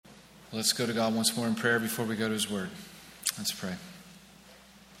Let's go to God once more in prayer before we go to His Word. Let's pray.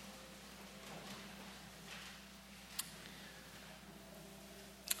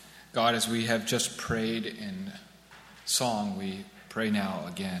 God, as we have just prayed in song, we pray now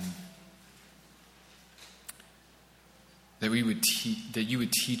again that you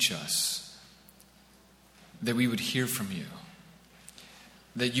would teach us, that we would hear from you,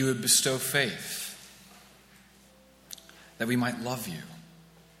 that you would bestow faith, that we might love you.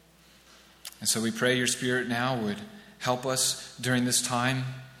 And so we pray your Spirit now would help us during this time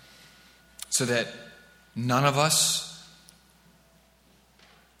so that none of us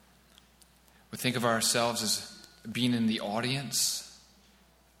would think of ourselves as being in the audience,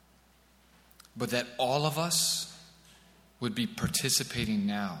 but that all of us would be participating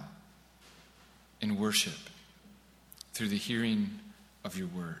now in worship through the hearing of your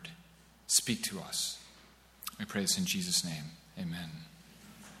word. Speak to us. We pray this in Jesus' name. Amen.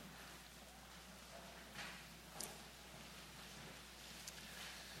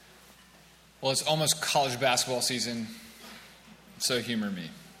 Well, it's almost college basketball season, so humor me.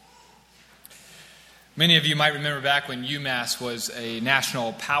 Many of you might remember back when UMass was a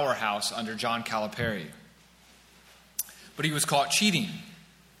national powerhouse under John Calipari. But he was caught cheating,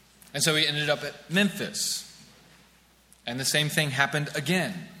 and so he ended up at Memphis. And the same thing happened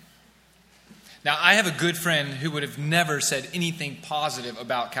again. Now, I have a good friend who would have never said anything positive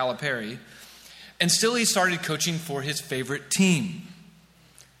about Calipari, and still he started coaching for his favorite team.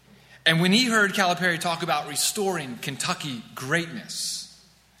 And when he heard Calipari talk about restoring Kentucky greatness,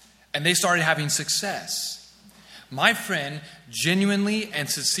 and they started having success, my friend genuinely and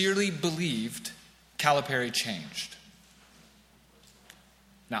sincerely believed Calipari changed.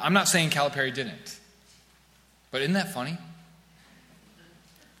 Now, I'm not saying Calipari didn't, but isn't that funny?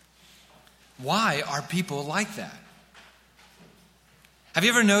 Why are people like that? Have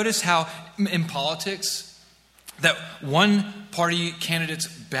you ever noticed how in politics that one party candidate's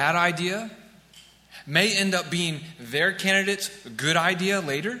bad idea may end up being their candidate's good idea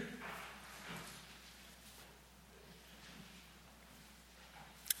later?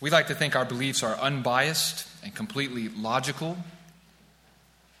 We like to think our beliefs are unbiased and completely logical.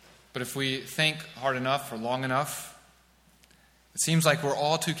 But if we think hard enough or long enough, it seems like we're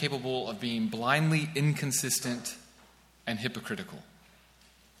all too capable of being blindly inconsistent and hypocritical.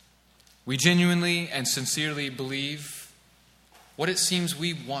 We genuinely and sincerely believe what it seems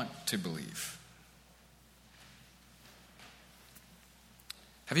we want to believe.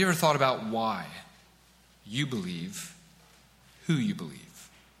 Have you ever thought about why you believe who you believe?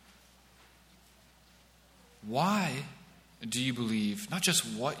 Why do you believe not just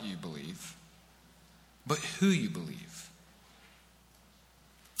what you believe, but who you believe?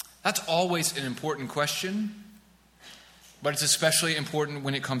 That's always an important question, but it's especially important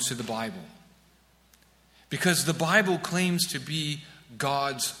when it comes to the Bible. Because the Bible claims to be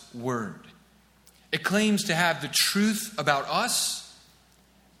God's word. It claims to have the truth about us,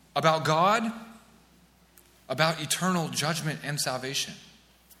 about God, about eternal judgment and salvation.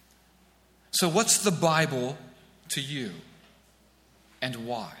 So what's the Bible to you, and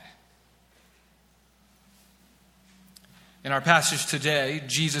why? In our passage today,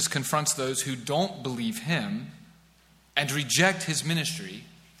 Jesus confronts those who don't believe him and reject his ministry,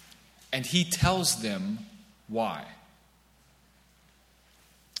 and he tells them why.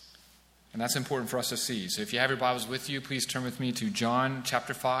 And that's important for us to see. So if you have your Bibles with you, please turn with me to John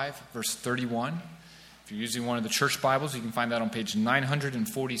chapter 5, verse 31. If you're using one of the church Bibles, you can find that on page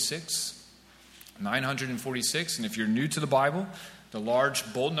 946. 946. And if you're new to the Bible, the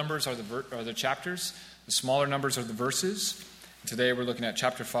large bold numbers are the chapters. The smaller numbers are the verses. Today we're looking at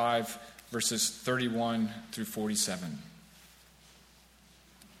chapter 5, verses 31 through 47.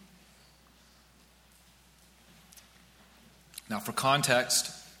 Now, for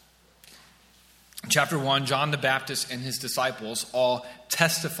context, in chapter 1, John the Baptist and his disciples all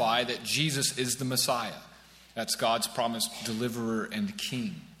testify that Jesus is the Messiah. That's God's promised deliverer and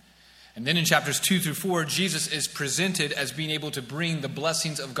king. And then in chapters 2 through 4, Jesus is presented as being able to bring the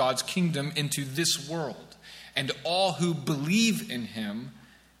blessings of God's kingdom into this world. And all who believe in him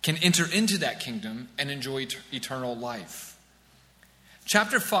can enter into that kingdom and enjoy eternal life.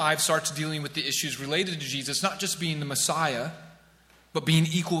 Chapter 5 starts dealing with the issues related to Jesus, not just being the Messiah, but being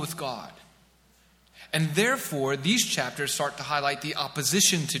equal with God. And therefore, these chapters start to highlight the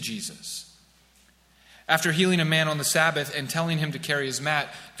opposition to Jesus. After healing a man on the Sabbath and telling him to carry his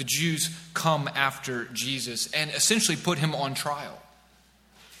mat, the Jews come after Jesus and essentially put him on trial.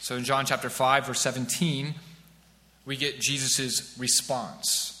 So in John chapter 5, verse 17, we get Jesus'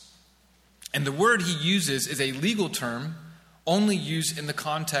 response. And the word he uses is a legal term only used in the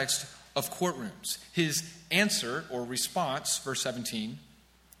context of courtrooms. His answer or response, verse 17,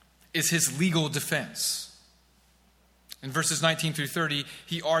 is his legal defense. In verses 19 through 30,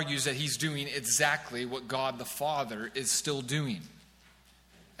 he argues that he's doing exactly what God the Father is still doing.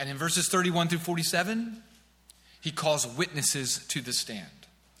 And in verses 31 through 47, he calls witnesses to the stand.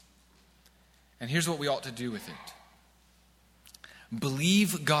 And here's what we ought to do with it.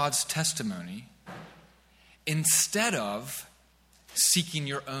 Believe God's testimony instead of seeking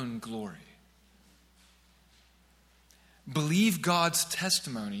your own glory. Believe God's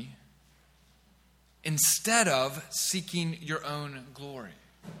testimony instead of seeking your own glory.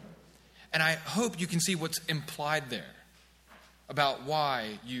 And I hope you can see what's implied there about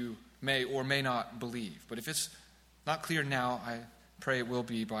why you may or may not believe. But if it's not clear now, I pray it will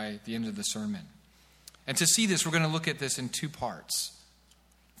be by the end of the sermon. And to see this, we're going to look at this in two parts.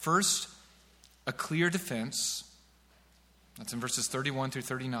 First, a clear defense. That's in verses 31 through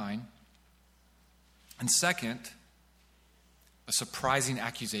 39. And second, a surprising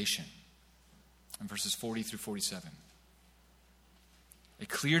accusation in verses 40 through 47. A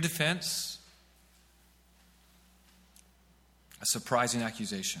clear defense, a surprising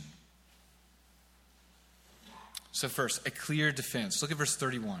accusation. So first, a clear defense. Look at verse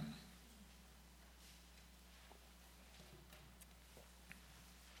 31.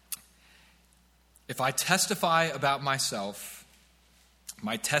 If I testify about myself,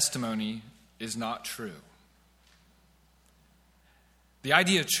 my testimony is not true. The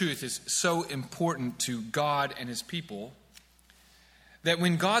idea of truth is so important to God and his people that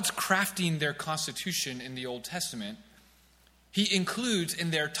when God's crafting their constitution in the Old Testament, he includes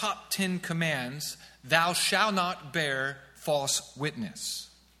in their top 10 commands, thou shalt not bear false witness.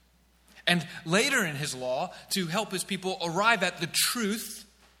 And later in his law, to help his people arrive at the truth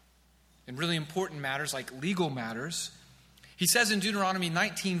in really important matters like legal matters, he says in Deuteronomy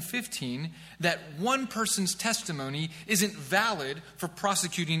 19:15 that one person's testimony isn't valid for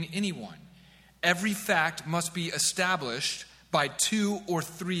prosecuting anyone. Every fact must be established by 2 or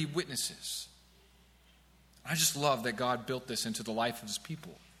 3 witnesses. I just love that God built this into the life of his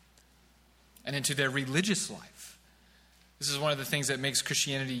people and into their religious life. This is one of the things that makes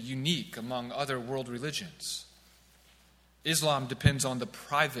Christianity unique among other world religions. Islam depends on the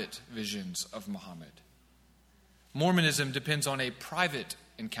private visions of Muhammad. Mormonism depends on a private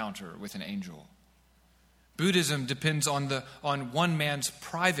encounter with an angel. Buddhism depends on one man's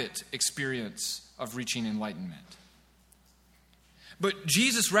private experience of reaching enlightenment. But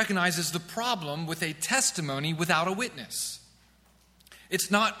Jesus recognizes the problem with a testimony without a witness. It's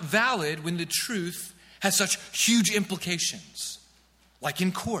not valid when the truth has such huge implications, like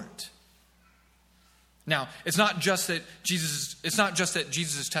in court. Now, it's not just that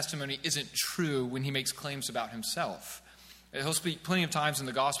Jesus' testimony isn't true when he makes claims about himself. He'll speak plenty of times in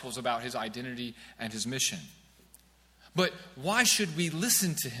the Gospels about his identity and his mission. But why should we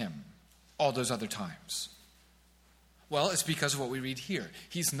listen to him all those other times? Well, it's because of what we read here.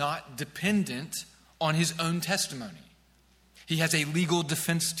 He's not dependent on his own testimony. He has a legal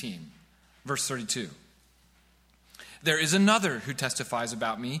defense team. Verse 32. There is another who testifies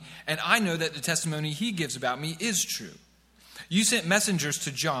about me, and I know that the testimony he gives about me is true. You sent messengers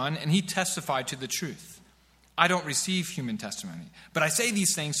to John, and he testified to the truth. I don't receive human testimony, but I say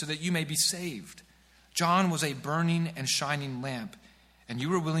these things so that you may be saved. John was a burning and shining lamp, and you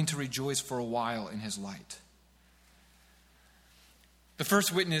were willing to rejoice for a while in his light. The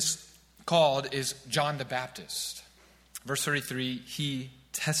first witness called is John the Baptist. Verse 33, he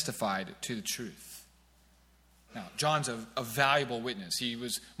testified to the truth. Now, John's a valuable witness. He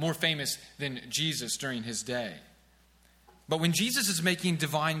was more famous than Jesus during his day. But when Jesus is making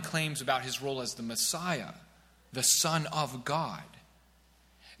divine claims about his role as the Messiah, the Son of God,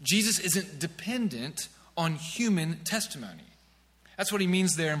 Jesus isn't dependent on human testimony. That's what he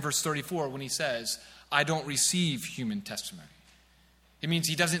means there in verse 34 when he says, I don't receive human testimony. It means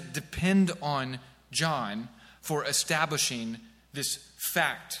he doesn't depend on John for establishing this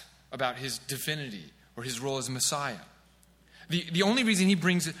fact about his divinity or his role as Messiah. The only reason he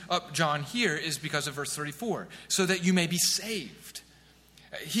brings up John here is because of verse 34, so that you may be saved.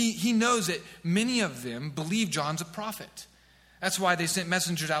 He knows that many of them believe John's a prophet. That's why they sent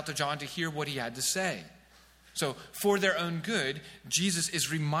messengers out to John to hear what he had to say. So for their own good, Jesus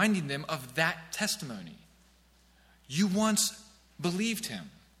is reminding them of that testimony. You once believed him.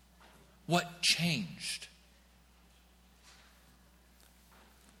 What changed?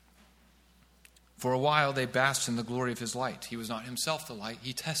 For a while they basked in the glory of his light. He was not himself the light.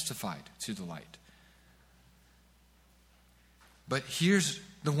 He testified to the light. But here's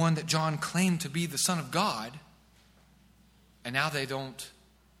the one that John claimed to be the Son of God. And now they don't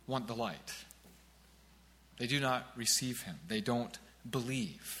want the light. They do not receive him. They don't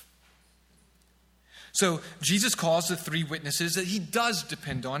believe. So Jesus calls the three witnesses that he does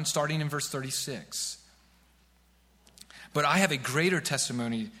depend on, starting in verse 36. But I have a greater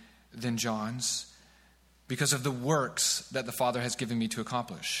testimony than John's because of the works that the Father has given me to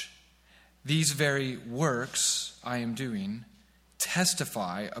accomplish. These very works I am doing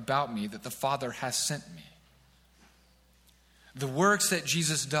testify about me that the Father has sent me. The works that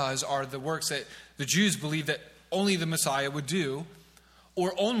Jesus does are the works that the Jews believe that only the Messiah would do,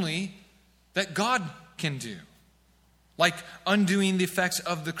 or only that God can do. Like undoing the effects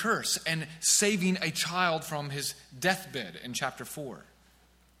of the curse and saving a child from his deathbed in chapter 4.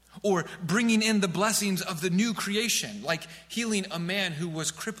 Or bringing in the blessings of the new creation, like healing a man who was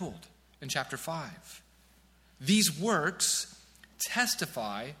crippled in chapter 5. These works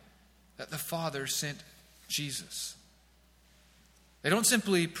testify that the Father sent Jesus. They don't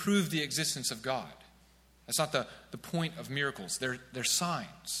simply prove the existence of God. That's not the point of miracles. They're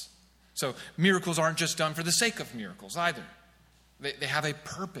signs. So miracles aren't just done for the sake of miracles either. They have a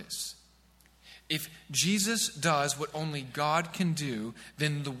purpose. If Jesus does what only God can do,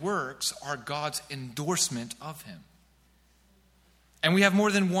 then the works are God's endorsement of him. And we have more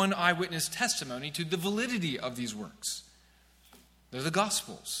than one eyewitness testimony to the validity of these works. They're the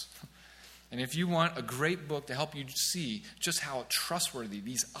Gospels. And if you want a great book to help you see just how trustworthy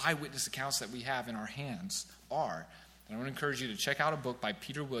these eyewitness accounts that we have in our hands are, then I want to encourage you to check out a book by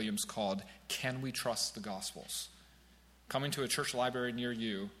Peter Williams called Can We Trust the Gospels? Coming to a church library near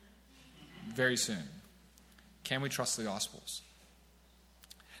you very soon. Can we trust the Gospels?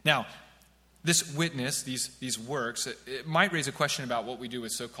 Now, this witness, these works, it might raise a question about what we do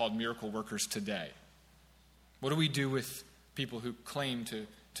with so-called miracle workers today. What do we do with people who claim to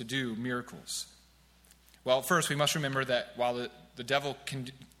do miracles? Well, first, we must remember that while the devil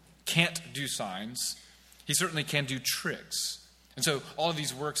can't do signs, he certainly can do tricks. And so all of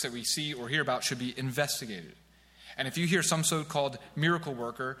these works that we see or hear about should be investigated. And if you hear some so-called miracle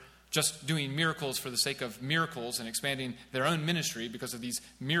worker just doing miracles for the sake of miracles and expanding their own ministry because of these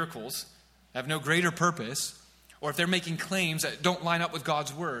miracles that have no greater purpose, or if they're making claims that don't line up with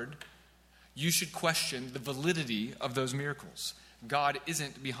God's word, you should question the validity of those miracles. God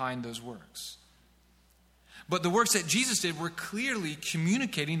isn't behind those works. But the works that Jesus did were clearly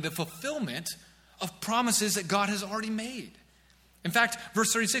communicating the fulfillment of promises that God has already made. In fact,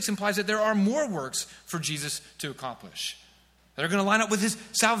 verse 36 implies that there are more works for Jesus to accomplish that are going to line up with his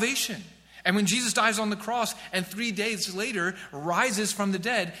salvation. And when Jesus dies on the cross and 3 days later rises from the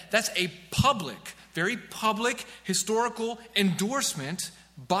dead, that's a public, very public, historical endorsement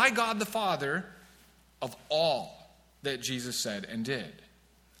by God the Father of all that Jesus said and did.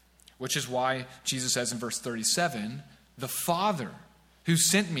 Which is why Jesus says in verse 37, the Father who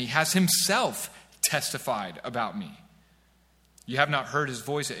sent me has himself testified about me. You have not heard his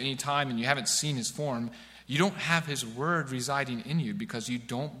voice at any time, and you haven't seen his form. You don't have his word residing in you because you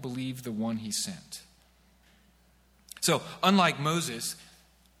don't believe the one he sent. So, unlike Moses,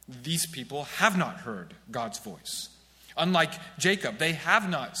 these people have not heard God's voice. Unlike Jacob, they have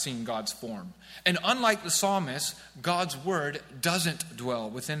not seen God's form. And unlike the psalmist, God's word doesn't dwell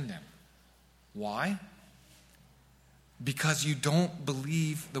within them. Why? Because you don't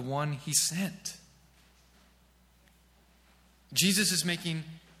believe the one he sent. Jesus is making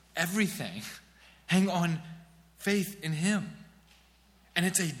everything hang on faith in him. And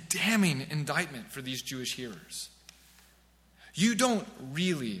it's a damning indictment for these Jewish hearers. You don't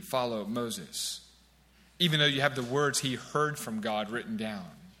really follow Moses, even though you have the words he heard from God written down.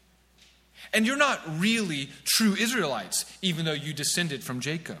 And you're not really true Israelites, even though you descended from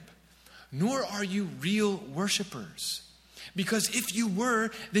Jacob. Nor are you real worshipers. Because if you were,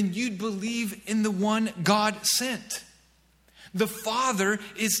 then you'd believe in the one God sent. The Father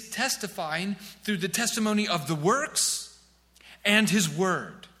is testifying through the testimony of the works and his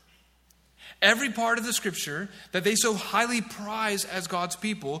word. Every part of the scripture that they so highly prize as God's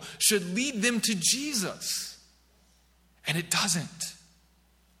people should lead them to Jesus. And it doesn't.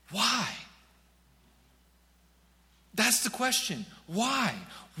 Why? That's the question. Why?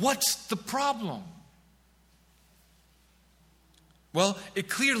 What's the problem? Well, it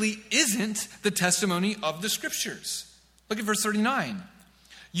clearly isn't the testimony of the scriptures. Look at verse 39.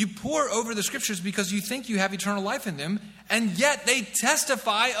 You pore over the scriptures because you think you have eternal life in them, and yet they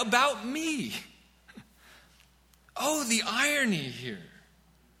testify about me. Oh, the irony here.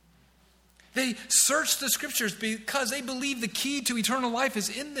 They search the scriptures because they believe the key to eternal life is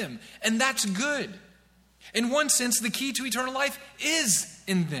in them, and that's good. In one sense, the key to eternal life is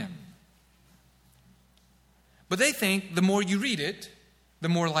in them. But they think the more you read it, the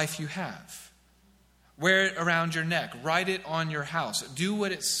more life you have. Wear it around your neck. Write it on your house. Do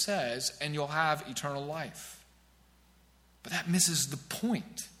what it says, and you'll have eternal life. But that misses the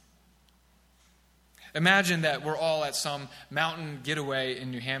point. Imagine that we're all at some mountain getaway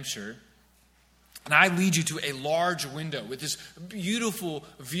in New Hampshire, and I lead you to a large window with this beautiful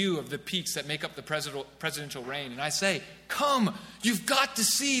view of the peaks that make up the presidential range. And I say, come, you've got to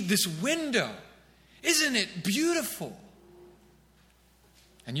see this window. Isn't it beautiful?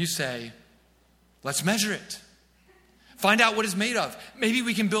 And you say, let's measure it. Find out what it's made of. Maybe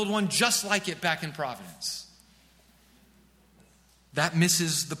we can build one just like it back in Providence. That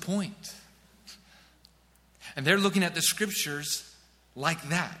misses the point. And they're looking at the scriptures like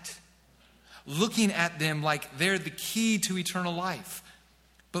that. Looking at them like they're the key to eternal life.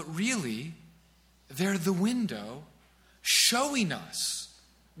 But really, they're the window showing us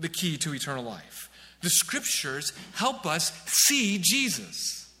the key to eternal life. The scriptures help us see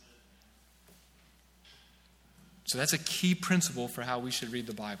Jesus. So that's a key principle for how we should read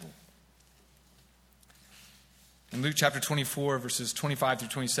the Bible. In Luke chapter 24, verses 25 through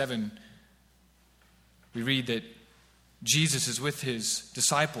 27, we read that Jesus is with his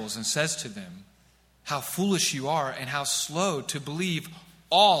disciples and says to them, how foolish you are and how slow to believe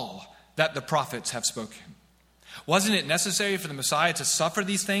all that the prophets have spoken. Wasn't it necessary for the Messiah to suffer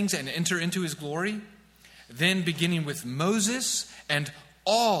these things and enter into his glory? Then, beginning with Moses and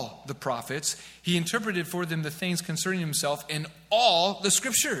all the prophets, he interpreted for them the things concerning himself in all the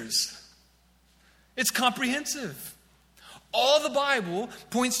scriptures. It's comprehensive. All the Bible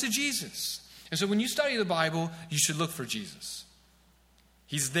points to Jesus. And so when you study the Bible, you should look for Jesus.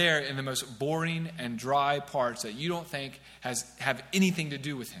 He's there in the most boring and dry parts that you don't think have anything to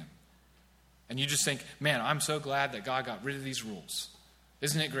do with him. And you just think, man, I'm so glad that God got rid of these rules.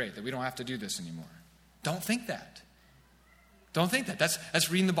 Isn't it great that we don't have to do this anymore? Don't think that. Don't think that. That's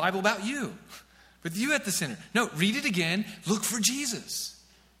reading the Bible about you, with you at the center. No, read it again. Look for Jesus.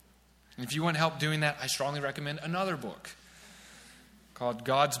 And if you want help doing that, I strongly recommend another book called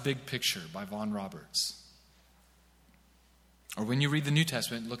God's Big Picture by Vaughn Roberts. Or when you read the New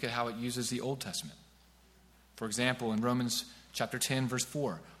Testament, look at how it uses the Old Testament. For example, in Romans chapter 10, verse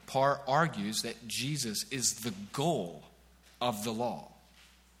 4, Paul argues that Jesus is the goal of the law.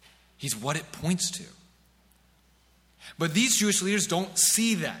 He's what it points to. But these Jewish leaders don't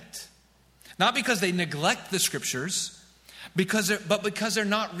see that. Not because they neglect the scriptures, but because they're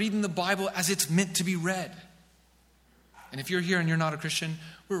not reading the Bible as it's meant to be read. And if you're here and you're not a Christian,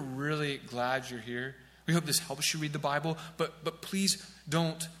 we're really glad you're here. We hope this helps you read the Bible, but please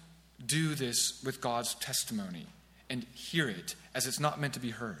don't do this with God's testimony and hear it as it's not meant to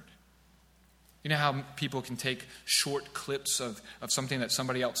be heard. You know how people can take short clips of something that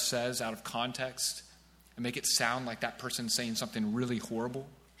somebody else says out of context and make it sound like that person's saying something really horrible?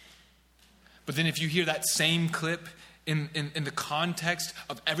 But then if you hear that same clip in the context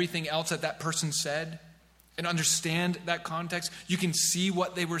of everything else that person said, and understand that context, you can see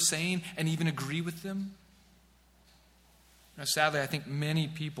what they were saying and even agree with them. Now, sadly, I think many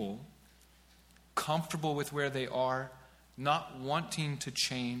people, comfortable with where they are, not wanting to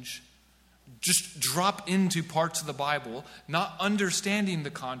change, just drop into parts of the Bible, not understanding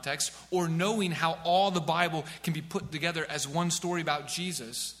the context or knowing how all the Bible can be put together as one story about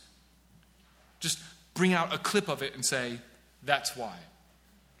Jesus, just bring out a clip of it and say, that's why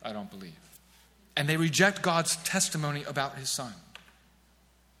I don't believe. And they reject God's testimony about his son.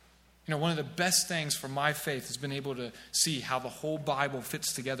 You know, one of the best things for my faith has been able to see how the whole Bible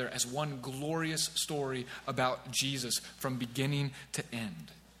fits together as one glorious story about Jesus from beginning to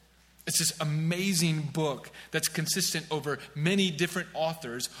end. It's this amazing book that's consistent over many different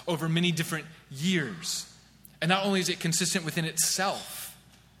authors, over many different years. And not only is it consistent within itself,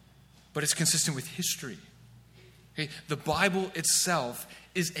 but it's consistent with history. Okay? The Bible itself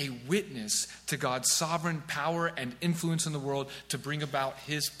is a witness to God's sovereign power and influence in the world to bring about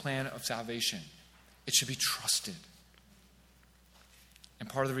his plan of salvation. It should be trusted. And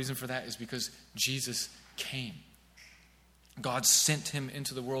part of the reason for that is because Jesus came. God sent him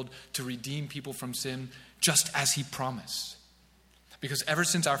into the world to redeem people from sin just as he promised. Because ever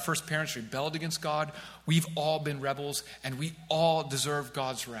since our first parents rebelled against God, we've all been rebels and we all deserve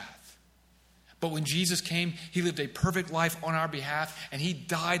God's wrath. But when Jesus came, he lived a perfect life on our behalf, and he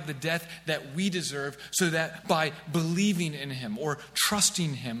died the death that we deserve so that by believing in him or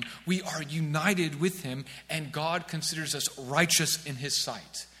trusting him, we are united with him, and God considers us righteous in his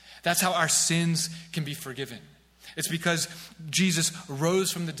sight. That's how our sins can be forgiven. It's because Jesus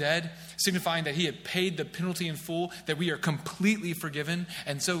rose from the dead, signifying that he had paid the penalty in full, that we are completely forgiven.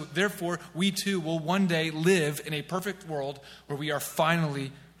 And so, therefore, we too will one day live in a perfect world where we are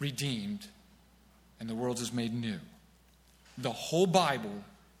finally redeemed and the world is made new. The whole Bible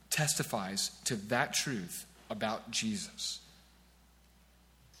testifies to that truth about Jesus.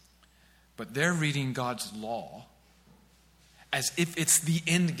 But they're reading God's law as if it's the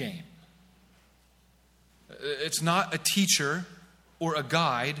end game. It's not a teacher or a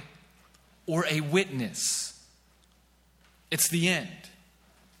guide or a witness. It's the end.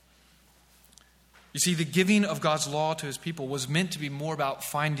 You see, the giving of God's law to his people was meant to be more about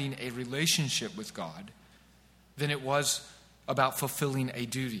finding a relationship with God than it was about fulfilling a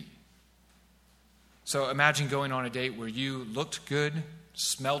duty. So imagine going on a date where you looked good,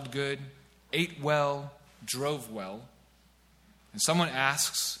 smelled good, ate well, drove well, and someone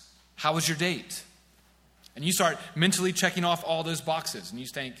asks, "How was your date?" And you start mentally checking off all those boxes, and you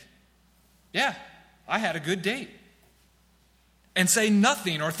think, "Yeah, I had a good date." And say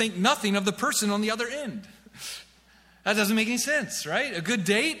nothing or think nothing of the person on the other end. That doesn't make any sense, right? A good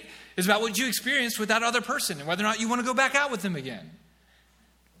date is about what you experienced with that other person and whether or not you want to go back out with them again.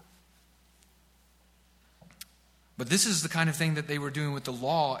 But this is the kind of thing that they were doing with the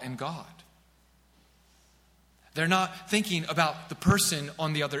law and God. They're not thinking about the person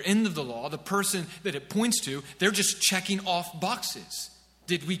on the other end of the law, the person that it points to. They're just checking off boxes.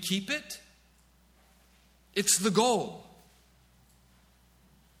 Did we keep it? It's the goal.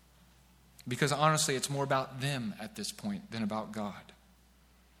 Because honestly, it's more about them at this point than about God.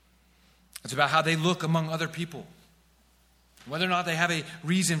 It's about how they look among other people. Whether or not they have a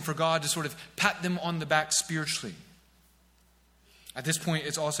reason for God to sort of pat them on the back spiritually. At this point,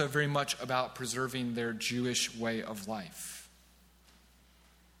 it's also very much about preserving their Jewish way of life.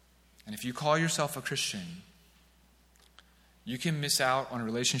 And if you call yourself a Christian, you can miss out on a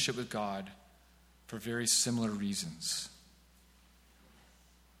relationship with God for very similar reasons.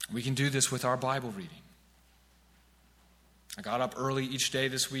 We can do this with our Bible reading. I got up early each day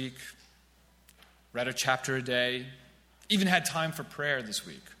this week, read a chapter a day, even had time for prayer this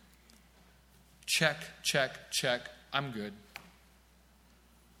week. Check, check, check, I'm good.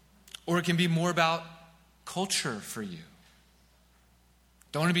 Or it can be more about culture for you.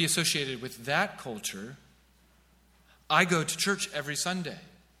 Don't want to be associated with that culture. I go to church every Sunday.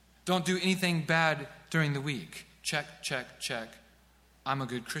 Don't do anything bad during the week. Check, check, check. I'm a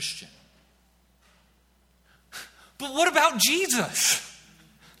good Christian. But what about Jesus?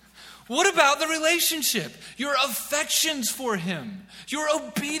 What about the relationship? Your affections for him, your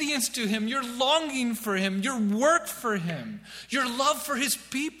obedience to him, your longing for him, your work for him, your love for his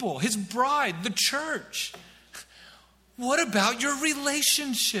people, his bride, the church. What about your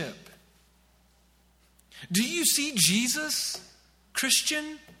relationship? Do you see Jesus,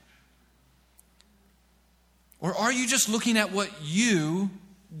 Christian? Or are you just looking at what you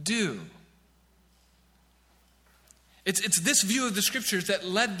do? It's this view of the scriptures that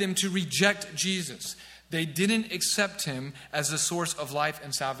led them to reject Jesus. They didn't accept him as the source of life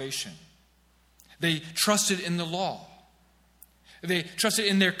and salvation. They trusted in the law. They trusted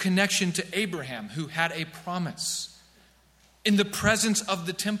in their connection to Abraham, who had a promise. In the presence of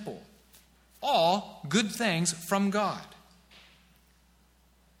the temple. All good things from God.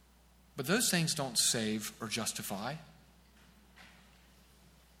 But those things don't save or justify.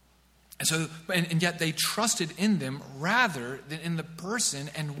 And yet they trusted in them rather than in the person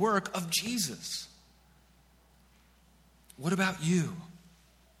and work of Jesus. What about you?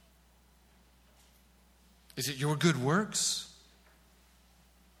 Is it your good works?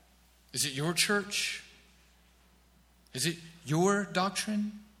 Is it your church? Is it your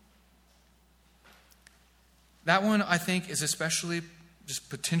doctrine? That one, I think, is especially just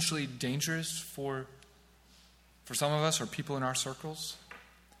potentially dangerous for some of us or people in our circles.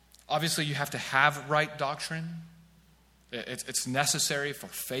 Obviously, you have to have right doctrine. It's necessary for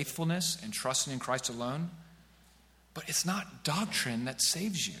faithfulness and trusting in Christ alone. But it's not doctrine that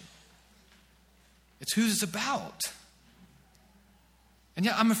saves you. It's who it's about. And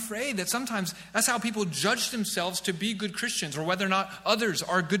yet I'm afraid that sometimes that's how people judge themselves to be good Christians, or whether or not others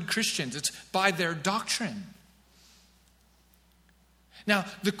are good Christians. It's by their doctrine. Now,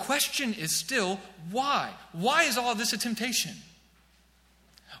 the question is still, why? Why is all this a temptation?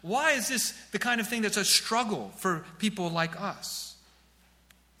 Why is this the kind of thing that's a struggle for people like us?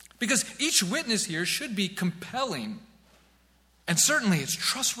 Because each witness here should be compelling, and certainly it's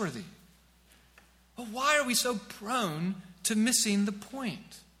trustworthy. But why are we so prone to missing the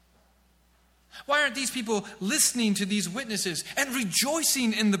point? Why aren't these people listening to these witnesses and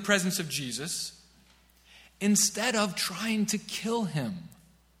rejoicing in the presence of Jesus instead of trying to kill him.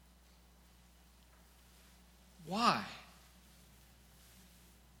 Why?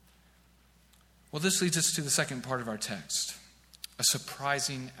 Well, this leads us to the second part of our text, a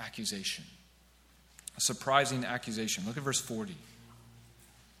surprising accusation. A surprising accusation. Look at verse 40.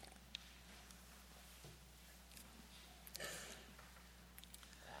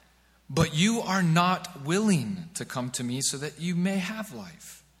 But you are not willing to come to me so that you may have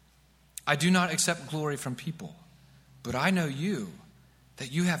life. I do not accept glory from people, but I know you,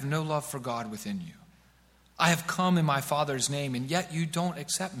 that you have no love for God within you. I have come in my Father's name, and yet you don't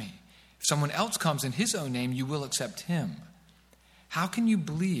accept me. If someone else comes in his own name, you will accept him. How can you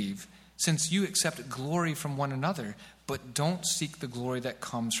believe, since you accept glory from one another, but don't seek the glory that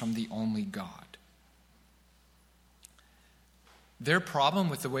comes from the only God? Their problem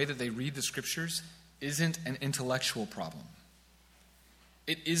with the way that they read the scriptures isn't an intellectual problem.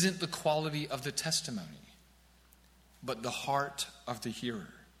 It isn't the quality of the testimony, but the heart of the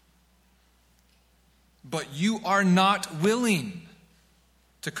hearer. But you are not willing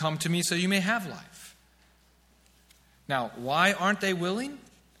to come to me so you may have life. Now, why aren't they willing?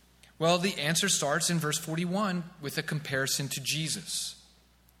 Well, the answer starts in verse 41 with a comparison to Jesus.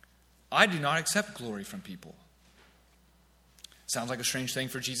 I do not accept glory from people. Sounds like a strange thing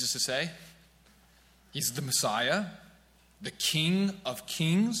for Jesus to say. He's the Messiah, the King of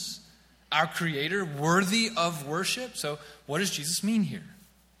kings, our Creator, worthy of worship. So what does Jesus mean here?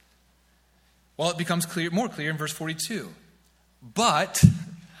 Well, it becomes more clear in verse 42. But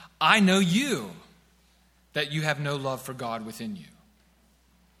I know you, that you have no love for God within you.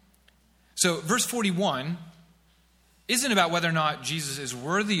 So verse 41 isn't about whether or not Jesus is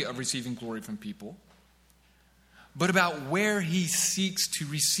worthy of receiving glory from people, but about where he seeks to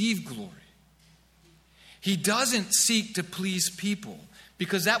receive glory. He doesn't seek to please people,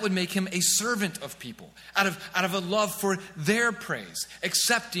 because that would make him a servant of people, out of a love for their praise,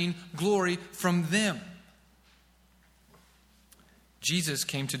 accepting glory from them. Jesus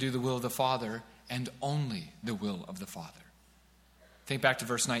came to do the will of the Father, and only the will of the Father. Think back to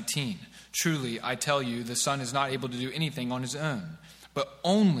verse 19. Truly, I tell you, the Son is not able to do anything on his own, but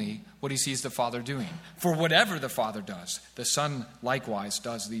only what he sees the Father doing. For whatever the Father does, the Son likewise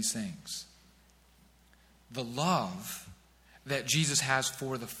does these things. The love that Jesus has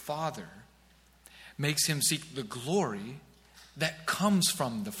for the Father makes him seek the glory that comes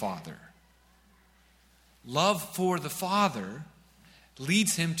from the Father. Love for the Father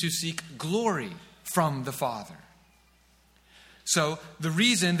leads him to seek glory from the Father. So the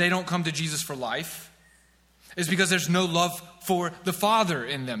reason they don't come to Jesus for life is because there's no love for the Father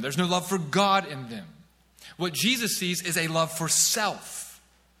in them. There's no love for God in them. What Jesus sees is a love for self.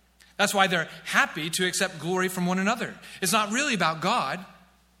 That's why they're happy to accept glory from one another. It's not really about God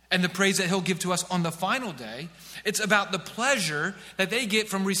and the praise that he'll give to us on the final day. It's about the pleasure that they get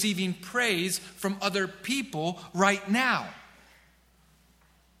from receiving praise from other people right now.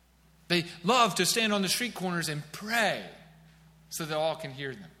 They love to stand on the street corners and pray so that all can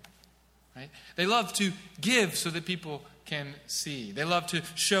hear them. Right? They love to give so that people can see. They love to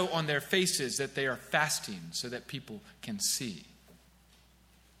show on their faces that they are fasting so that people can see.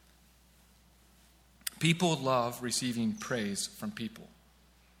 People love receiving praise from people.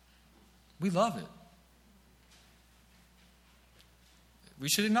 We love it. We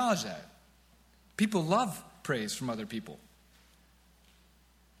should acknowledge that. People love praise from other people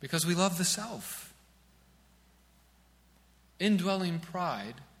because we love the self. Indwelling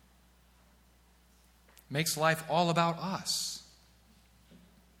pride makes life all about us.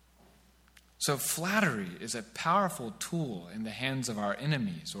 So flattery is a powerful tool in the hands of our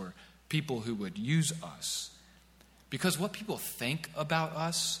enemies or people who would use us. Because what people think about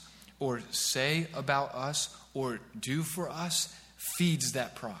us or say about us or do for us feeds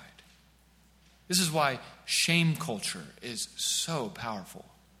that pride. This is why shame culture is so powerful.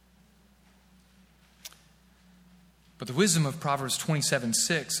 But the wisdom of Proverbs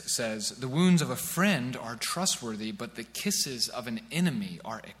 27:6 says, the wounds of a friend are trustworthy, but the kisses of an enemy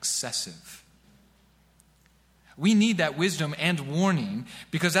are excessive. We need that wisdom and warning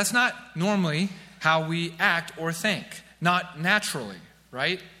because that's not normally how we act or think. Not naturally,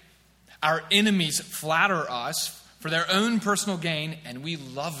 right? Our enemies flatter us for their own personal gain, and we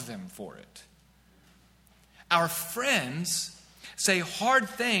love them for it. Our friends say hard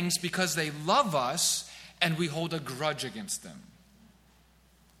things because they love us, and we hold a grudge against them.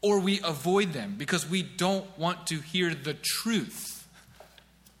 Or we avoid them because we don't want to hear the truth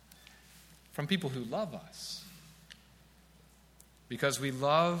from people who love us. Because we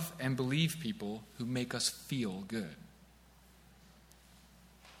love and believe people who make us feel good.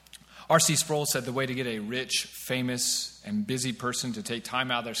 R.C. Sproul said the way to get a rich, famous, and busy person to take time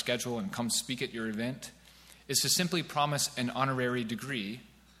out of their schedule and come speak at your event is to simply promise an honorary degree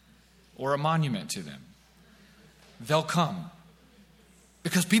or a monument to them. They'll come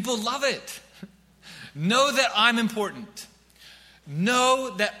because people love it. Know that I'm important.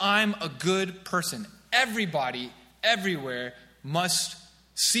 Know that I'm a good person. Everybody, everywhere must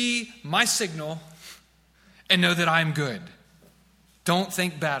see my signal and know that I'm good. Don't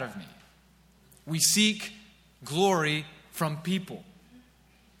think bad of me. We seek glory from people.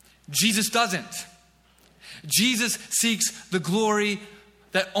 Jesus doesn't. Jesus seeks the glory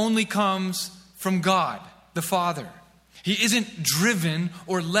that only comes from God, the Father. He isn't driven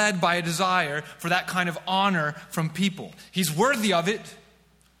or led by a desire for that kind of honor from people. He's worthy of it.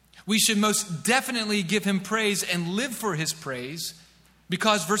 We should most definitely give him praise and live for his praise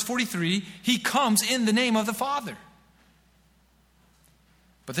because, verse 43, he comes in the name of the Father.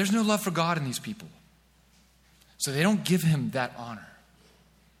 But there's no love for God in these people. So they don't give him that honor.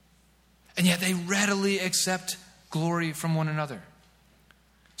 And yet they readily accept glory from one another.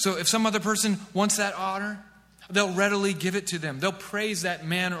 So if some other person wants that honor, they'll readily give it to them. They'll praise that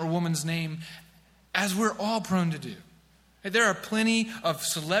man or woman's name as we're all prone to do. There are plenty of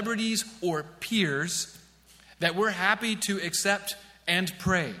celebrities or peers that we're happy to accept and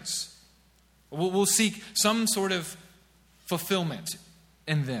praise. We'll seek some sort of fulfillment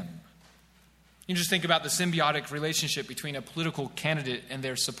in them. You just think about the symbiotic relationship between a political candidate and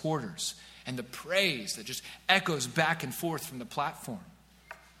their supporters and the praise that just echoes back and forth from the platform.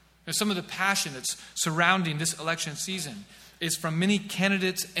 Some of the passion that's surrounding this election season is from many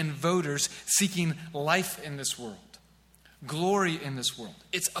candidates and voters seeking life in this world, glory in this world.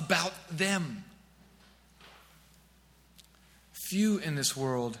 It's about them. Few in this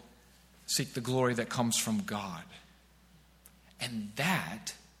world seek the glory that comes from God. And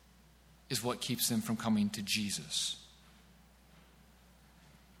that is what keeps them from coming to Jesus.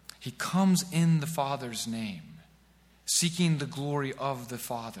 He comes in the Father's name, seeking the glory of the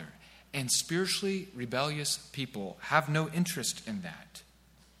Father. And spiritually rebellious people have no interest in that,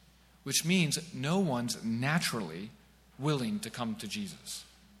 which means no one's naturally willing to come to Jesus.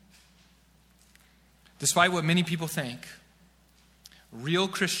 Despite what many people think, real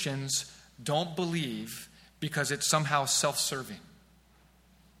Christians don't believe because it's somehow self-serving.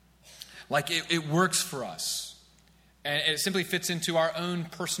 Like it works for us. And it simply fits into our own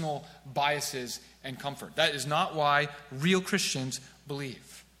personal biases and comfort. That is not why real Christians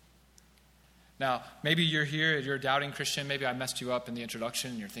believe. Now, maybe you're here, you're a doubting Christian. Maybe I messed you up in the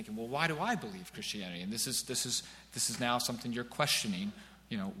introduction, and you're thinking, well, why do I believe Christianity? And this is now something you're questioning.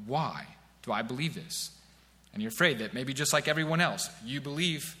 Why do I believe this? And you're afraid that maybe just like everyone else, you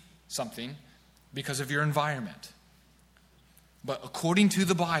believe something because of your environment. But according to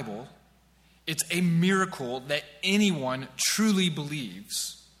the Bible, it's a miracle that anyone truly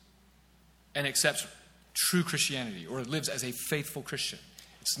believes and accepts true Christianity or lives as a faithful Christian.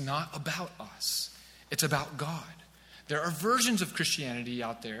 It's not about us. It's about God. There are versions of Christianity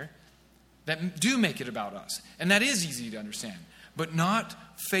out there that do make it about us. And that is easy to understand. But not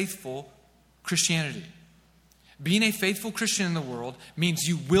faithful Christianity. Being a faithful Christian in the world means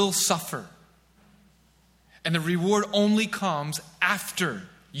you will suffer. And the reward only comes after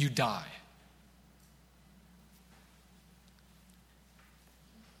you die.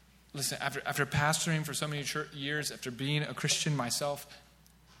 Listen, after pastoring for so many years, after being a Christian myself,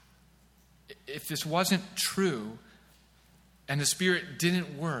 if this wasn't true and the Spirit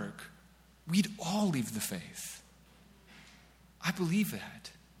didn't work, we'd all leave the faith. I believe that.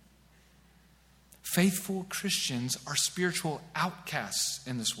 Faithful Christians are spiritual outcasts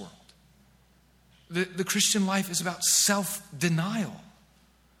in this world. The Christian life is about self-denial.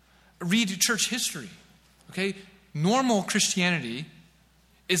 Read church history. Okay? Normal Christianity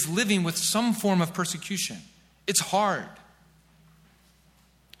is living with some form of persecution. It's hard.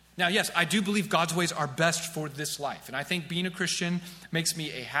 Now, yes, I do believe God's ways are best for this life. And I think being a Christian makes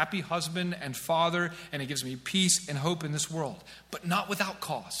me a happy husband and father, and it gives me peace and hope in this world. But not without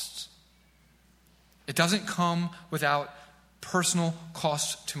costs. It doesn't come without personal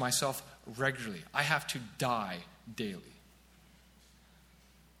costs to myself regularly. I have to die daily.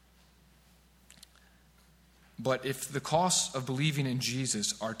 But if the costs of believing in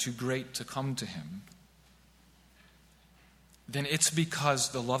Jesus are too great to come to him, then it's because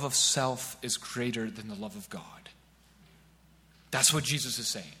the love of self is greater than the love of God. That's what Jesus is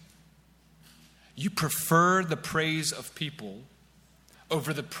saying. You prefer the praise of people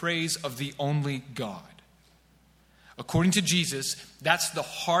over the praise of the only God. According to Jesus, that's the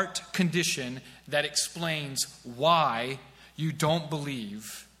heart condition that explains why you don't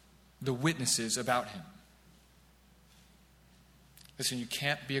believe the witnesses about him. Listen, you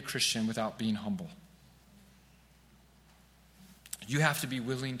can't be a Christian without being humble. You have to be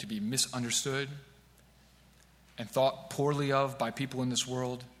willing to be misunderstood and thought poorly of by people in this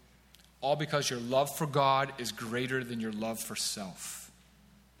world, all because your love for God is greater than your love for self.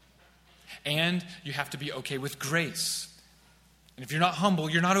 And you have to be okay with grace. And if you're not humble,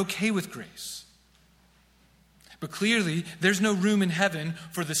 you're not okay with grace. But clearly, there's no room in heaven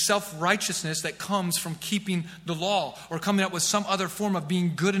for the self-righteousness that comes from keeping the law or coming up with some other form of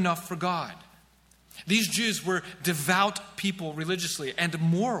being good enough for God. These Jews were devout people religiously and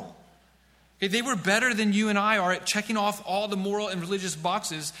moral. They were better than you and I are at checking off all the moral and religious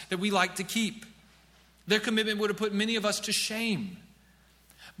boxes that we like to keep. Their commitment would have put many of us to shame.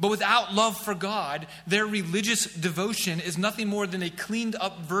 But without love for God, their religious devotion is nothing more than a cleaned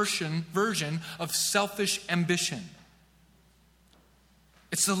up version of selfish ambition.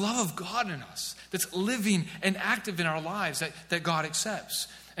 It's the love of God in us that's living and active in our lives that God accepts.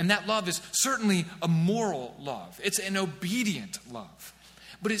 And that love is certainly a moral love. It's an obedient love.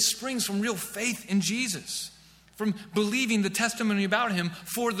 But it springs from real faith in Jesus, from believing the testimony about him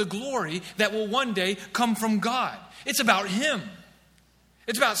for the glory that will one day come from God. It's about him.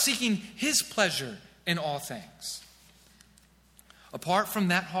 It's about seeking his pleasure in all things. Apart from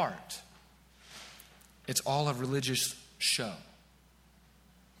that heart, it's all a religious show,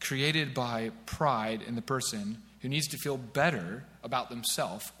 created by pride in the person who needs to feel better about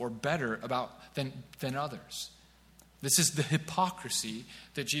themselves or better than others. This is the hypocrisy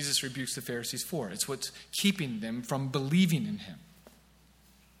that Jesus rebukes the Pharisees for. It's what's keeping them from believing in him.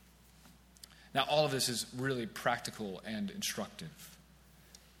 Now, all of this is really practical and instructive,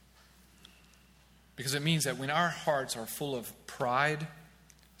 because it means that when our hearts are full of pride,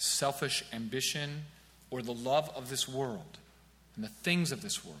 selfish ambition, or the love of this world and the things of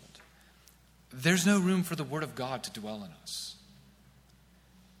this world, there's no room for the Word of God to dwell in us.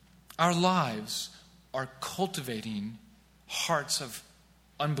 Our lives are cultivating hearts of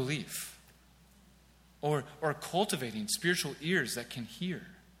unbelief, or cultivating spiritual ears that can hear.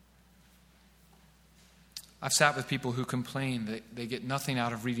 I've sat with people who complain that they get nothing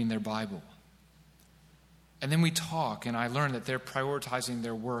out of reading their Bible. And then we talk, and I learn that they're prioritizing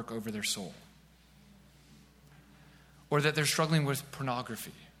their work over their soul, or that they're struggling with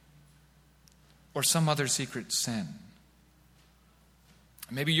pornography or some other secret sin.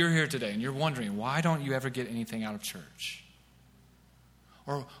 Maybe you're here today and you're wondering, why don't you ever get anything out of church?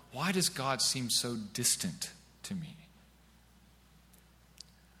 Or why does God seem so distant to me?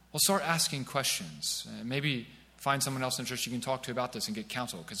 Well, start asking questions. Maybe find someone else in church you can talk to about this and get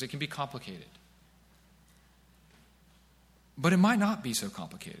counsel, because it can be complicated. But it might not be so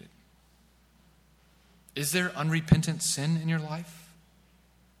complicated. Is there unrepentant sin in your life?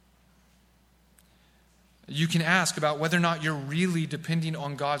 You can ask about whether or not you're really depending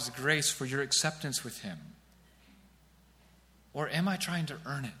on God's grace for your acceptance with him. Or am I trying to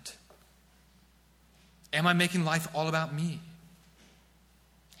earn it? Am I making life all about me?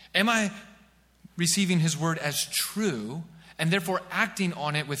 Am I receiving his word as true and therefore acting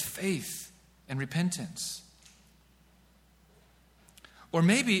on it with faith and repentance? Or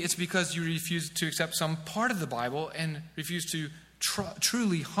maybe it's because you refuse to accept some part of the Bible and refuse to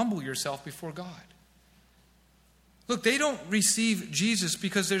truly humble yourself before God. Look, they don't receive Jesus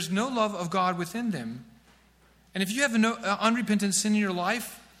because there's no love of God within them. And if you have unrepentant sin in your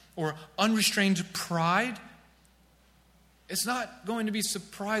life or unrestrained pride, it's not going to be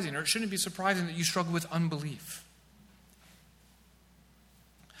surprising, or it shouldn't be surprising, that you struggle with unbelief.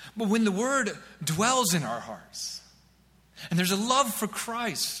 But when the Word dwells in our hearts, and there's a love for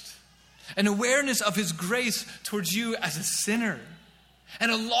Christ, an awareness of his grace towards you as a sinner, and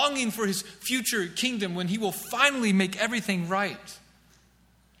a longing for his future kingdom when he will finally make everything right,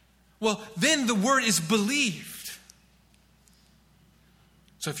 well, then the word is believed.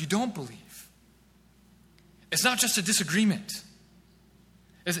 So if you don't believe, it's not just a disagreement.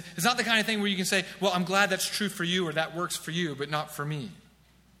 It's not the kind of thing where you can say, well, I'm glad that's true for you, or that works for you, but not for me.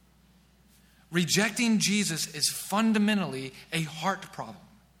 Rejecting Jesus is fundamentally a heart problem.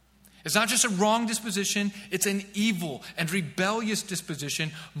 It's not just a wrong disposition, it's an evil and rebellious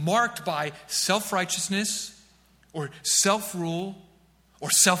disposition marked by self-righteousness or self-rule or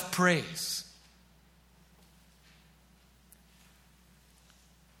self-praise.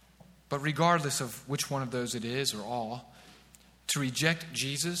 But regardless of which one of those it is, or all, to reject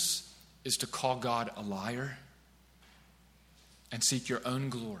Jesus is to call God a liar and seek your own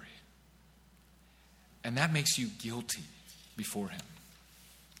glory. And that makes you guilty before him.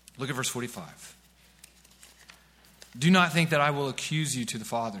 Look at verse 45. Do not think that I will accuse you to the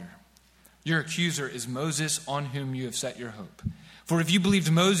Father. Your accuser is Moses, on whom you have set your hope. For if you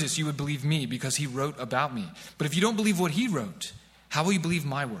believed Moses, you would believe me, because he wrote about me. But if you don't believe what he wrote, how will you believe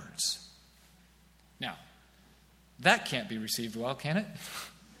my words?" Now, that can't be received well, can it?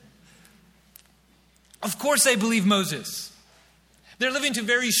 Of course they believe Moses. They're living to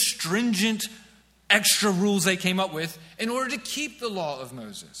very stringent extra rules they came up with in order to keep the law of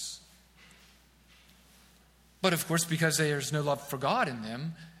Moses. But of course, because there's no love for God in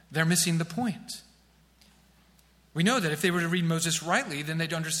them, they're missing the point. We know that if they were to read Moses rightly, then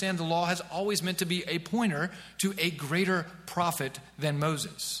they'd understand the law has always meant to be a pointer to a greater prophet than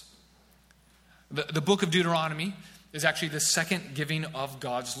Moses. The book of Deuteronomy is actually the second giving of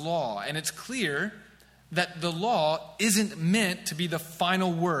God's law. And it's clear that the law isn't meant to be the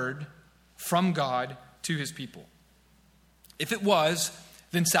final word from God to his people. If it was,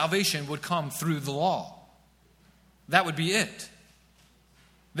 then salvation would come through the law. That would be it.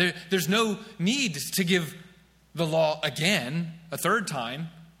 There's no need to give the law again, a third time,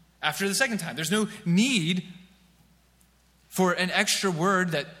 after the second time. There's no need for an extra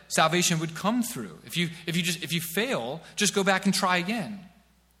word that salvation would come through. If you fail, just go back and try again.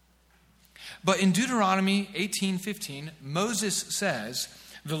 But in Deuteronomy 18:15, Moses says,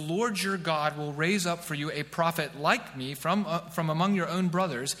 "The Lord your God will raise up for you a prophet like me from among your own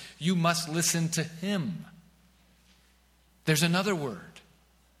brothers. You must listen to him." There's another word,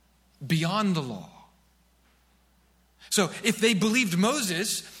 beyond the law. So if they believed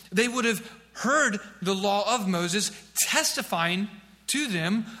Moses, they would have heard the law of Moses testifying to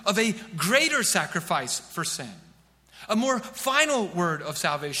them of a greater sacrifice for sin, a more final word of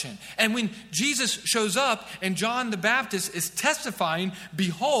salvation. And when Jesus shows up and John the Baptist is testifying,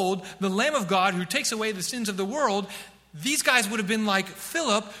 "Behold, the Lamb of God who takes away the sins of the world," these guys would have been like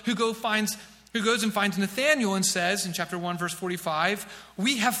Philip, who goes and finds Nathanael and says in chapter 1, verse 45,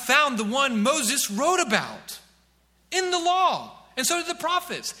 "We have found the one Moses wrote about in the law, and so did the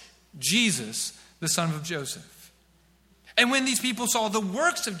prophets, Jesus, the son of Joseph." And when these people saw the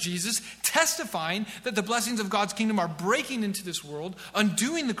works of Jesus testifying that the blessings of God's kingdom are breaking into this world,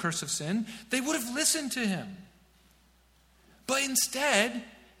 undoing the curse of sin, they would have listened to him. But instead,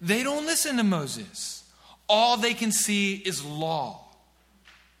 they don't listen to Moses. All they can see is law,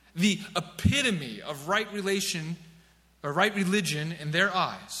 the epitome of right religion in their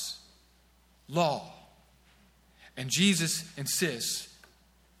eyes. Law. And Jesus insists,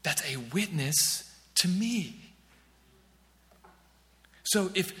 "That's a witness to me." So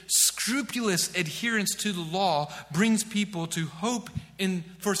if scrupulous adherence to the law brings people to hope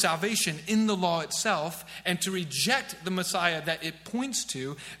for salvation in the law itself and to reject the Messiah that it points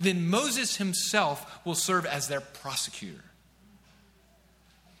to, then Moses himself will serve as their prosecutor.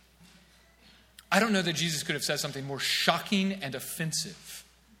 I don't know that Jesus could have said something more shocking and offensive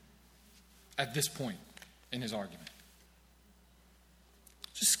at this point in his argument.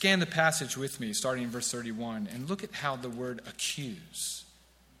 Just scan the passage with me, starting in verse 31, and look at how the word accuse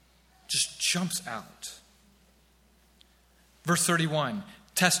just jumps out. Verse 31,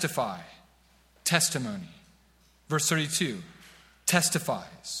 testify, testimony. Verse 32,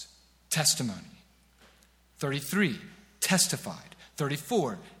 testifies, testimony. 33, testified.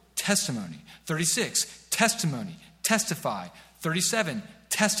 34, testimony. 36, testimony, testify. 37,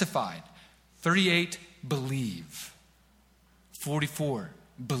 testified. 38, believe. 44,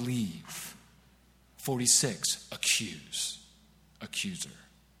 believe. 46, accuse, accuser.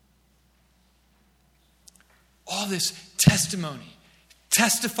 All this testimony,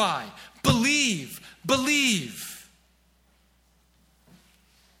 testify, believe,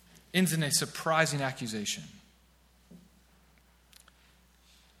 ends in a surprising accusation.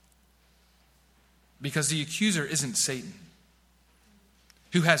 Because the accuser isn't Satan,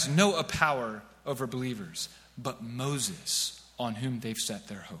 who has no power over believers, but Moses, on whom they've set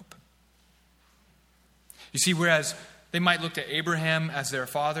their hope. You see, whereas they might look to Abraham as their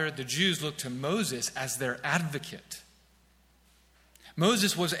father, the Jews look to Moses as their advocate.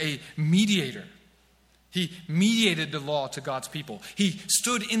 Moses was a mediator. He mediated the law to God's people. He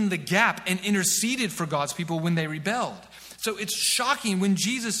stood in the gap and interceded for God's people when they rebelled. So it's shocking when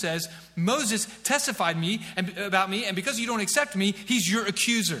Jesus says, "Moses testified about me, and because you don't accept me, he's your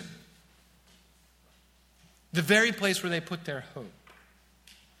accuser." The very place where they put their hope.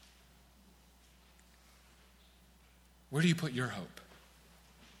 Where do you put your hope?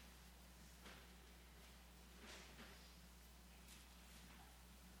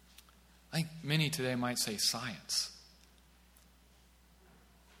 I think many today might say science.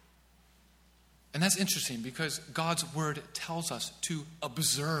 And that's interesting because God's word tells us to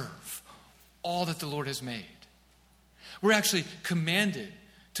observe all that the Lord has made. We're actually commanded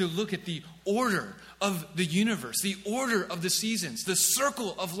to look at the order of the universe, the order of the seasons, the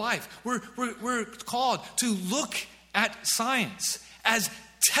circle of life. We're called to look at science as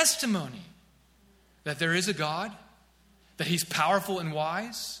testimony that there is a God, that he's powerful and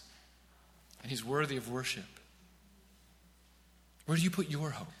wise, and he's worthy of worship. Where do you put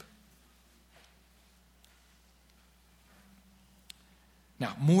your hope?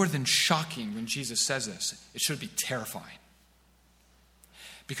 Now, more than shocking when Jesus says this, it should be terrifying.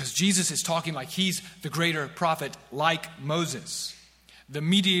 Because Jesus is talking like he's the greater prophet, like Moses, the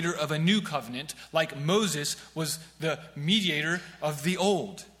mediator of a new covenant, like Moses was the mediator of the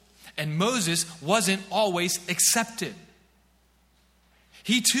old. And Moses wasn't always accepted.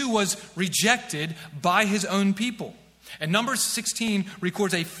 He too was rejected by his own people. And Numbers 16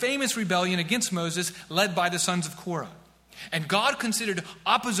 records a famous rebellion against Moses led by the sons of Korah. And God considered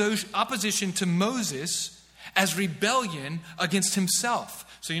opposition to Moses as rebellion against himself.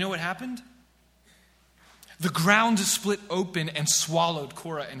 So you know what happened? The ground split open and swallowed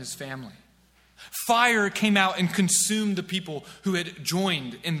Korah and his family. Fire came out and consumed the people who had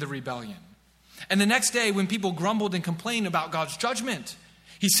joined in the rebellion. And the next day, when people grumbled and complained about God's judgment,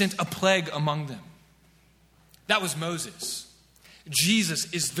 he sent a plague among them. That was Moses.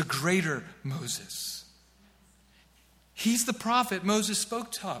 Jesus is the greater Moses. He's the prophet Moses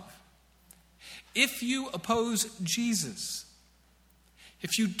spoke of. If you oppose Jesus,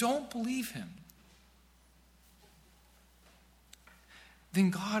 if you don't believe him,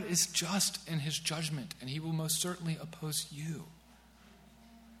 then God is just in his judgment, and he will most certainly oppose you.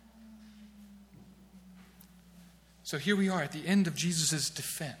 So here we are at the end of Jesus'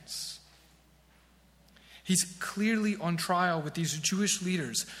 defense. He's clearly on trial with these Jewish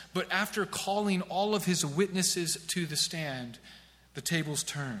leaders, but after calling all of his witnesses to the stand, the tables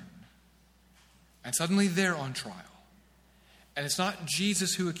turn. And suddenly they're on trial. And it's not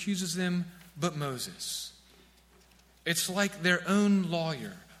Jesus who accuses them, but Moses. It's like their own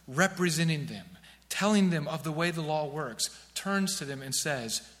lawyer representing them, telling them of the way the law works, turns to them and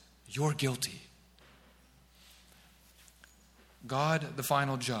says, "You're guilty." God, the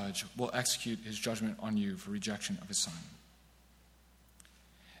final judge, will execute his judgment on you for rejection of his son.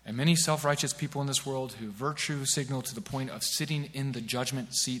 And many self-righteous people in this world who virtue signal to the point of sitting in the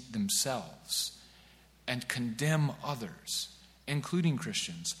judgment seat themselves and condemn others, including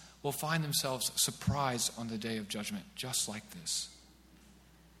Christians, will find themselves surprised on the day of judgment just like this.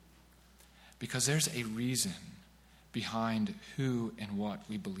 Because there's a reason behind who and what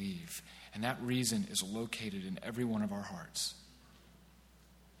we believe, and that reason is located in every one of our hearts.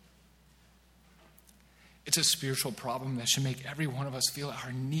 It's a spiritual problem that should make every one of us feel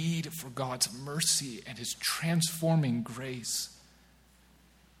our need for God's mercy and his transforming grace.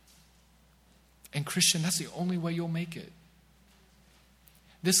 And Christian, that's the only way you'll make it.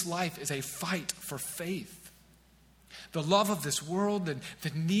 This life is a fight for faith. The love of this world, the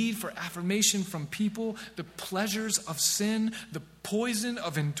need for affirmation from people, the pleasures of sin, the poison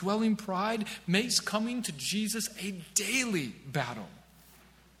of indwelling pride makes coming to Jesus a daily battle.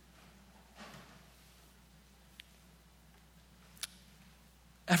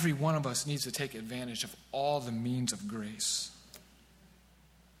 Every one of us needs to take advantage of all the means of grace.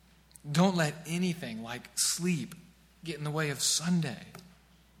 Don't let anything like sleep get in the way of Sunday.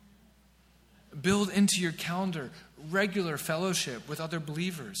 Build into your calendar regular fellowship with other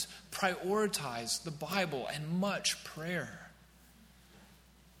believers. Prioritize the Bible and much prayer.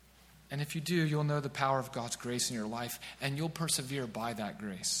 And if you do, you'll know the power of God's grace in your life, and you'll persevere by that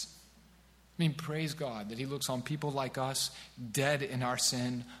grace. I mean, praise God that he looks on people like us, dead in our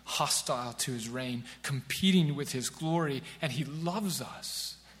sin, hostile to his reign, competing with his glory, and he loves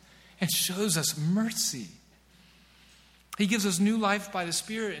us and shows us mercy. He gives us new life by the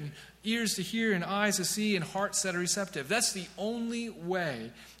Spirit and ears to hear and eyes to see and hearts that are receptive. That's the only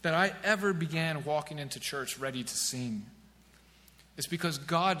way that I ever began walking into church ready to sing. It's because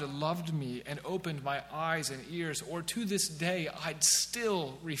God loved me and opened my eyes and ears, or to this day, I'd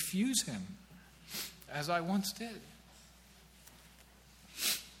still refuse him, as I once did.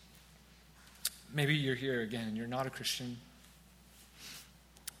 Maybe you're here again and you're not a Christian,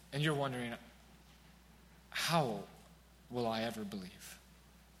 and you're wondering, how will I ever believe?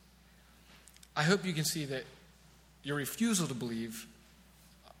 I hope you can see that your refusal to believe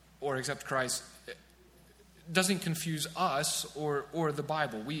or accept Christ doesn't confuse us or the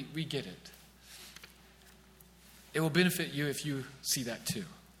Bible. We get it. It will benefit you if you see that too.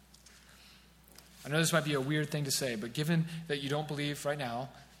 I know this might be a weird thing to say, but given that you don't believe right now,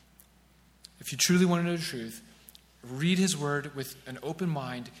 if you truly want to know the truth, read his word with an open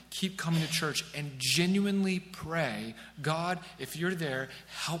mind, keep coming to church, and genuinely pray, God, if you're there,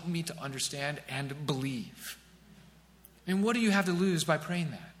 help me to understand and believe. And what do you have to lose by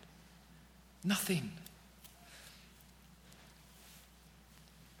praying that? Nothing.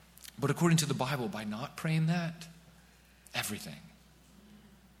 But according to the Bible, by not praying that, everything.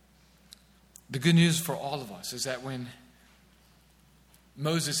 The good news for all of us is that when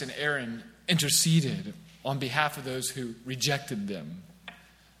Moses and Aaron interceded on behalf of those who rejected them,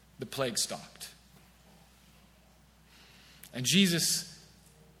 the plague stopped. And Jesus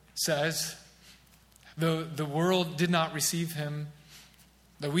says, though the world did not receive him,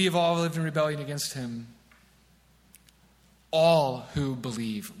 though we have all lived in rebellion against him, all who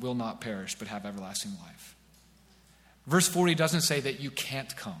believe will not perish but have everlasting life. Verse 40 doesn't say that you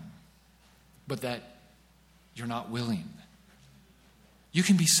can't come, but that you're not willing. You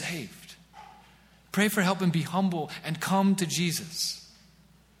can be saved. Pray for help and be humble and come to Jesus.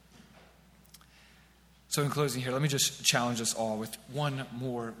 So in closing here, let me just challenge us all with one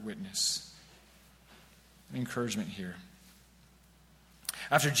more witness. An encouragement here.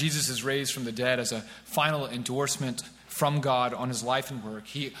 After Jesus is raised from the dead as a final endorsement from God on his life and work,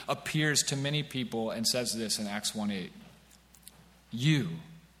 he appears to many people and says this in Acts 1:8. You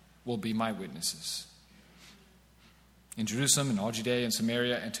will be my witnesses in Jerusalem and all Judea and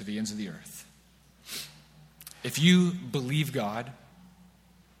Samaria and to the ends of the earth. If you believe God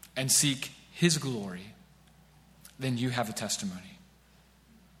and seek his glory, then you have a testimony.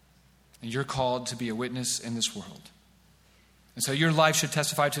 And you're called to be a witness in this world. And so your life should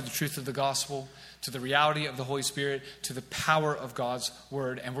testify to the truth of the gospel, to the reality of the Holy Spirit, to the power of God's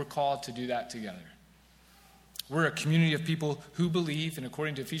word, and we're called to do that together. We're a community of people who believe, and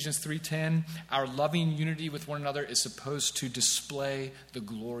according to Ephesians 3:10, our loving unity with one another is supposed to display the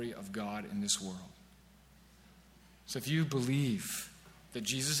glory of God in this world. So if you believe that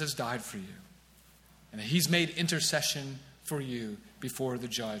Jesus has died for you, and that he's made intercession for you before the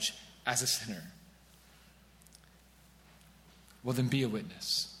judge as a sinner, well, then be a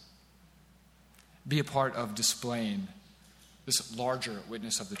witness. Be a part of displaying this larger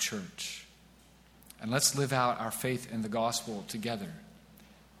witness of the church. And let's live out our faith in the gospel together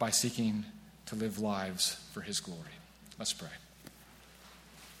by seeking to live lives for his glory. Let's pray.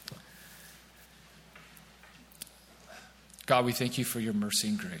 God, we thank you for your mercy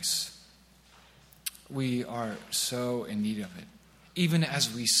and grace. We are so in need of it. Even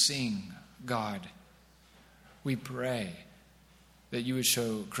as we sing, God, we pray that you would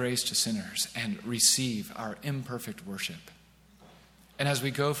show grace to sinners and receive our imperfect worship. And as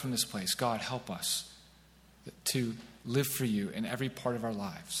we go from this place, God, help us to live for you in every part of our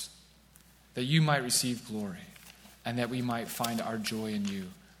lives, that you might receive glory and that we might find our joy in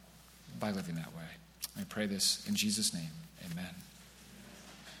you by living that way. I pray this in Jesus' name. Amen.